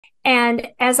And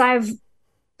as I've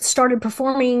started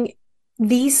performing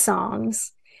these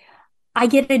songs, I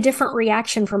get a different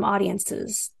reaction from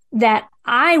audiences that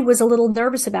I was a little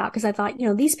nervous about because I thought,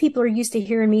 these people are used to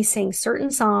hearing me sing certain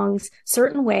songs,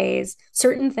 certain ways,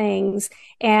 certain things.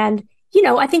 And,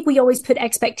 I think we always put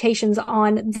expectations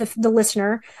on the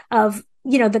listener of,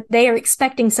 that they are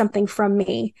expecting something from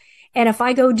me. And if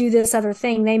I go do this other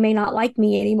thing, they may not like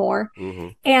me anymore. Hmm.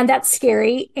 And that's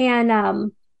scary.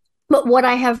 But what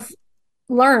I have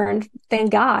learned,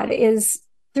 thank God, is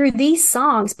through these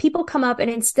songs, people come up and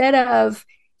instead of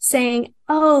saying,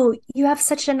 "Oh, you have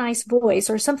such a nice voice,"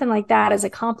 or something like that as a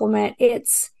compliment,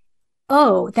 it's,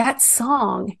 "Oh, that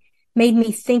song made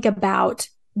me think about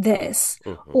this,"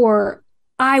 Hmm. or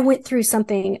 "I went through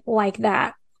something like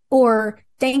that," or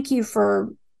 "Thank you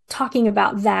for talking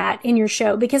about that in your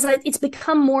show," because it's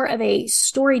become more of a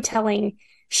storytelling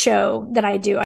show that I do.